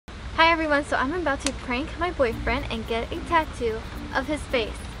Hi everyone, so I'm about to prank my boyfriend and get a tattoo of his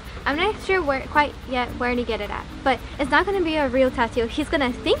face. I'm not sure quite yet where to get it at, but it's not going to be a real tattoo. He's going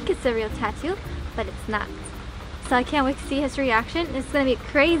to think it's a real tattoo, but it's not. So I can't wait to see his reaction. It's going to be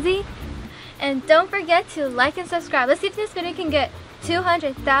crazy. And don't forget to like and subscribe. Let's see if this video can get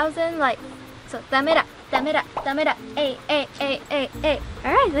 200,000 likes. So thumb it up, thumb it up, thumb it up. Hey, hey, hey, hey, hey.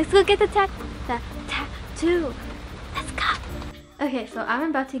 Alright, let's go get the tattoo. Let's go. Okay, so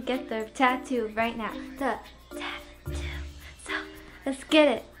I'm about to get the tattoo right now. The tattoo. So let's get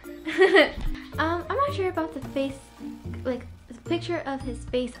it. I'm not sure about the face, like the picture of his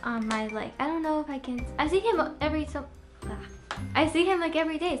face on my leg. I don't know if I can. I see him I see him like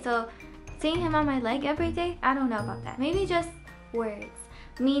every day. So seeing him on my leg every day, I don't know about that. Maybe just words,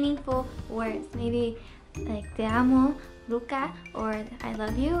 meaningful words. Maybe like te amo, Luca, or I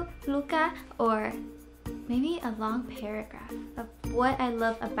love you, Luca, or maybe a long paragraph of what I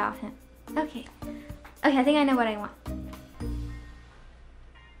love about him. Okay, I think I know what I want.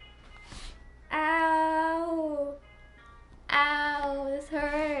 Ow! Ow, this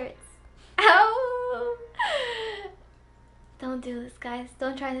hurts. Ow! Don't do this, guys.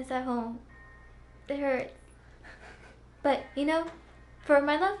 Don't try this at home. It hurts. But, you know, for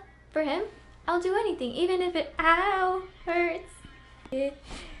my love for him, I'll do anything, even if it, ow, hurts.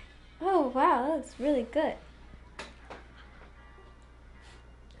 Oh, wow, that looks really good.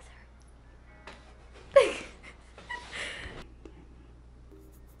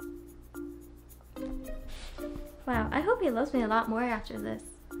 Wow, I hope he loves me a lot more after this.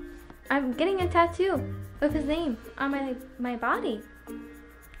 I'm getting a tattoo with his name on my body.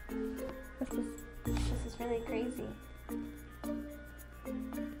 This is really crazy.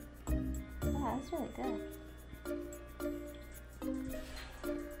 Wow, that's really good.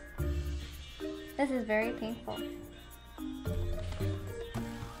 This is very painful,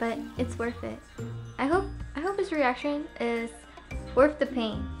 but it's worth it. I hope his reaction is worth the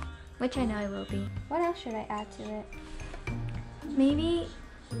pain, which I know it will be. What else should I add to it? Maybe,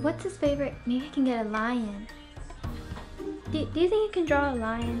 what's his favorite? Maybe I can get a lion. Do you think you can draw a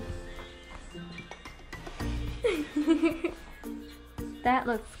lion? That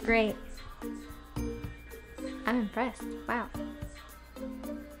looks great. I'm impressed. Wow.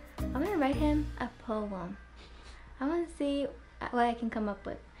 I'm gonna write him a poem. I want to see what I can come up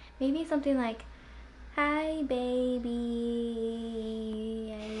with. Maybe something like, "Hi baby,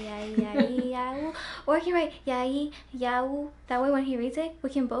 yai, or I can write yai, yau. That way when he reads it, we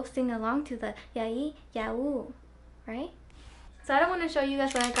can both sing along to the yai, yau, right? So I don't want to show you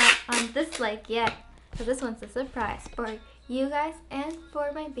guys what I got on this leg yet, because this one's a surprise for you guys and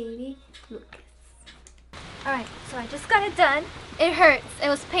for my baby Lucas. Alright, so I just got it done. It hurts. It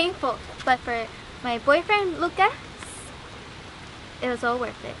was painful. But for my boyfriend, Lucas, it was all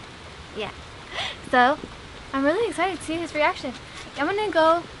worth it. Yeah. So, I'm really excited to see his reaction. I'm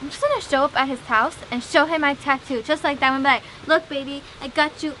just gonna show up at his house and show him my tattoo. Just like that. I'm like, look baby, I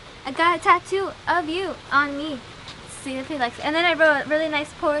got a tattoo of you on me. See if he likes it. And then I wrote a really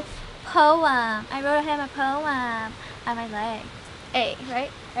nice poem. I wrote him a poem on my leg. A,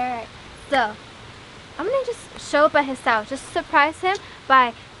 right? Alright. So, I'm gonna just show up at his house, just surprise him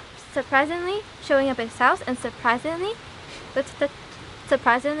by surprisingly showing up at his house and surprisingly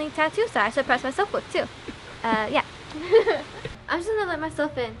tattoos that I surprised myself with too. Yeah. I'm just gonna let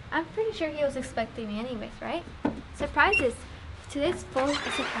myself in. I'm pretty sure he was expecting me anyways, right? Surprises. Today's full of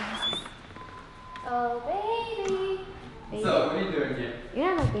surprises. Oh baby. So, what are you doing here?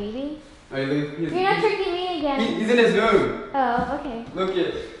 You're not a baby. Oh, you're not tricking me again. He's in his room. Oh, okay. Look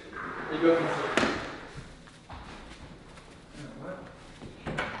it. You go.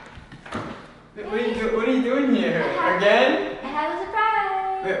 What are you doing here? Again? I have a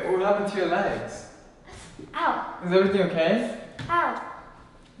surprise. Wait, what happened to your legs? Ow. Is everything okay? Ow.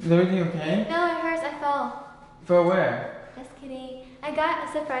 Is everything okay? No, it hurts. I fell. For where? Just kidding. I got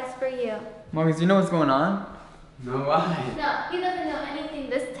a surprise for you. Marcus, do you know what's going on? No, why? No, he doesn't know anything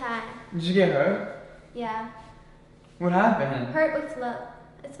this time. Did you get hurt? Yeah. What happened? Hurt with love.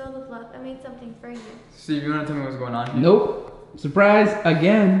 It's filled with love. I made something for you. Steve, you want to tell me what's going on here? Nope. Surprise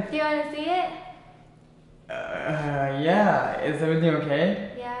again. Do you want to see it? Yeah. Is everything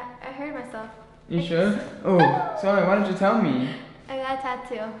okay? Yeah, I hurt myself. You sure? Oh, sorry, why didn't you tell me? I got a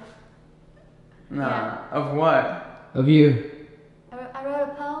tattoo. Nah, Yeah. of what? Of you. I wrote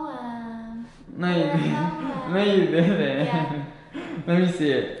a poem. No, you didn't. No, you didn't. Yeah. Let me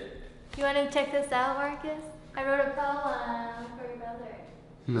see it. You want to check this out, Marcus? I wrote a poem for your brother.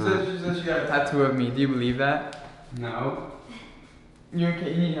 No. She said she got a tattoo of me. Do you believe that? No. You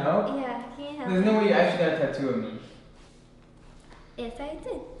okay? You need help? Yeah, can you help There's me? no way you actually got a tattoo of me. Yes, I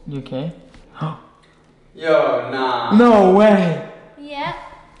did. You okay? Yo, nah. No way. Yeah.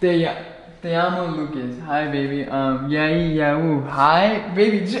 Te amo, Lucas. Hi, baby. Yahoo. Hi,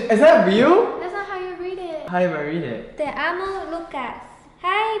 baby. Is that real? That's not how you read it. How do I read it? Te amo, Lucas.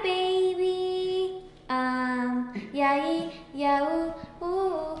 Hi, baby. Yahoo.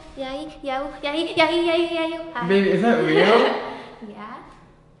 Yahoo. Hi. Baby, is that real? Yeah.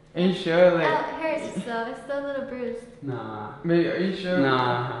 Are you sure? Oh, Like, it hurts though. It's still a little bruised. nah. Baby, are you sure?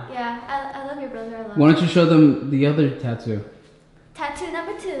 Nah. Yeah, I love your brother. I love Why don't you show them the other tattoo? Tattoo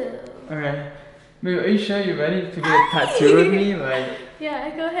number 2. Okay. Baby, are you sure you're ready to get a tattoo of me? Like,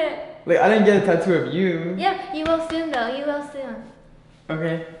 Yeah, go ahead. I didn't get a tattoo of you. Yep, you will soon though. You will soon.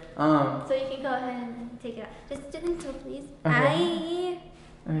 Okay. So you can go ahead and take it out. Just gentle, please. Okay.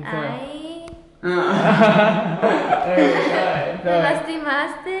 ¿Me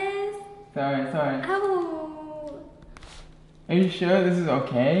lastimaste? Sorry. Ow. Are you sure this is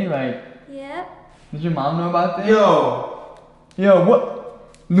okay? Like, Yep. did your mom know about this? Yo, what?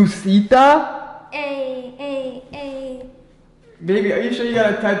 Lucita? Hey. Baby, are you sure you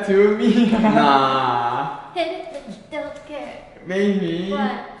got a tattoo of me? Nah. Hit it, but you don't care. Baby.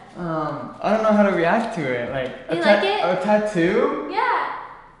 What? I don't know how to react to it. Like, You like it? A tattoo? Yeah.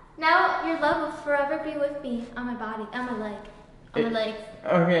 Now your love will forever be with me on my body, on my leg, on my legs.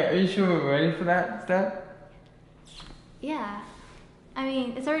 Okay, are you sure we're ready for that step? Yeah. I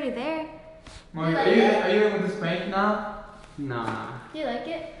mean, it's already there. Mommy, like are you it? in with this prank now? Nah. Do you like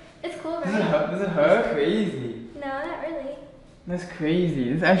it? It's cool, Does right? it hurt? Crazy. No, not really. That's crazy.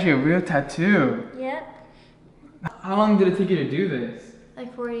 It's actually a real tattoo. Yep. How long did it take you to do this?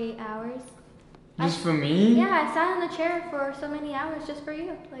 Like 48 hours. Just for me? Yeah, I sat in the chair for so many hours just for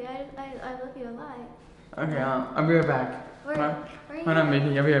you. Like, I love you a lot. Okay, I'll be right back. Where are you? Hold on,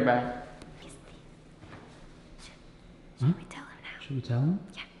 baby. I'll be right back. Should we tell him now? Should we tell him?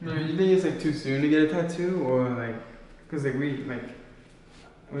 Maybe you think it's like too soon to get a tattoo, or like, cause like what do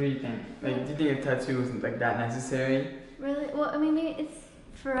you think? Like, do you think a tattoo wasn't like that necessary? Really? Well, I mean, maybe it's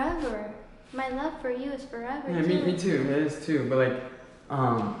forever. My love for you is forever. Yeah, too. me too. It is too. But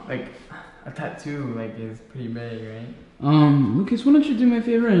like a tattoo like is pretty big, right? Lucas, why don't you do me a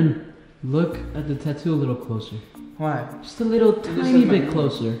favor and look at the tattoo a little closer? Why? Just a little just tiny says my bit name.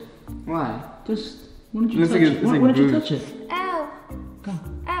 closer. Why? Just, why don't you Looks touch like it? it's Why like don't you bruised. touch it? Ow!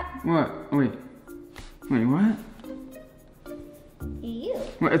 Come. Ow! What? Wait, what? You.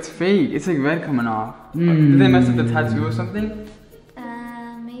 What? It's fake. It's like red coming off. Did they mess up the tattoo or something?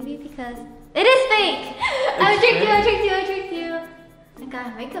 Maybe because it is fake. I tricked you. I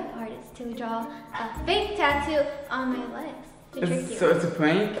got a makeup artist to draw a fake tattoo on my legs to trick you. So it's a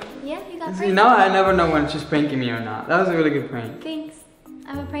prank? Yeah, you got See, pranked. now I never know when she's pranking me or not. That was a really good prank. Thanks.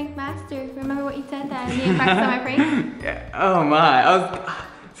 I'm a prank master. Remember what you said that I need to practice on my prank? Yeah. Oh my.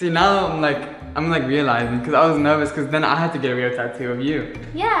 See, now I'm like realizing, because I was nervous, because then I had to get a real tattoo of you.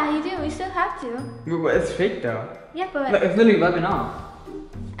 Yeah, you do. We still have to. But it's fake though. Yeah, but. Look, it's literally rubbing off.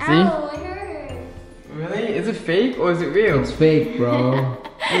 Ow, it hurts. Really? Is it fake or is it real? It's fake, bro.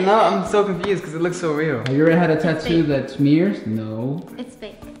 And now I'm so confused because it looks so real. Have you ever had a tattoo fake. that smears? No. It's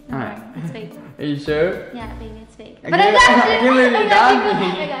fake. Don't Alright. worry. It's fake. Are you sure? Yeah, baby, it's fake. I But I can't- got I you. can't believe you got me.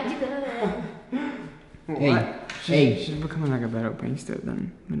 I got you good. Hey, hey. She's becoming like a better prankster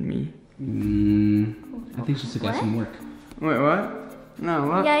than me. I think she still got What? some work. Wait, what? No,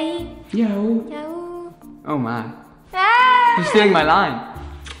 what? Yay. Yo. Yahoo. Oh my. Ah! You're stealing my line.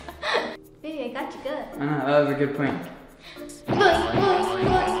 Baby, I got you good. I know, that was a good prank. What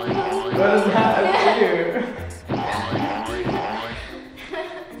What is that here?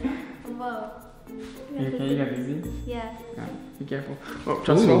 Whoa. You okay? You got busy? Yeah. Yeah, be careful. Oh,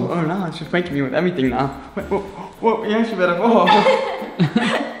 trust me. Oh no, she's pranking me with everything now. Wait, whoa, yeah, she better. Whoa.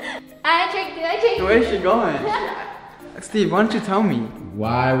 I tricked you. Where's she going? Steve, why don't you tell me?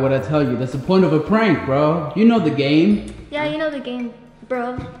 Why would I tell you? That's the point of a prank, bro. You know the game. Yeah, you know the game,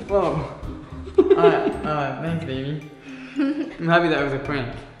 bro. Whoa. Thanks, baby. I'm happy that was a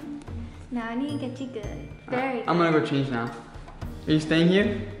prank. Now I need to get you good. Very I'm gonna go change now. Are you staying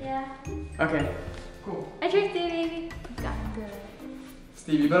here? Yeah. Okay. Cool. I tricked you, baby. You got good.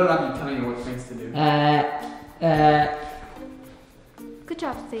 Steve, you better not be telling me what things to do. Good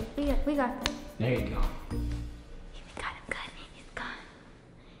job, Steve. We got this. There you go. We got him good. He's gone.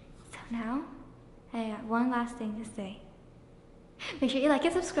 So now, I got one last thing to say. Make sure you like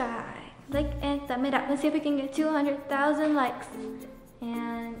and subscribe. Like and thumb it up. Let's see if we can get 200,000 likes.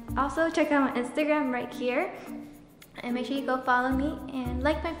 And also check out my Instagram right here. And make sure you go follow me and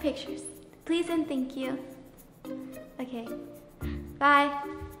like my pictures. Please and thank you. Okay. Bye.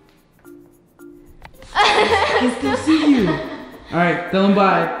 I can still see you. Alright, tell him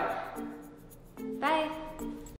bye. Bye.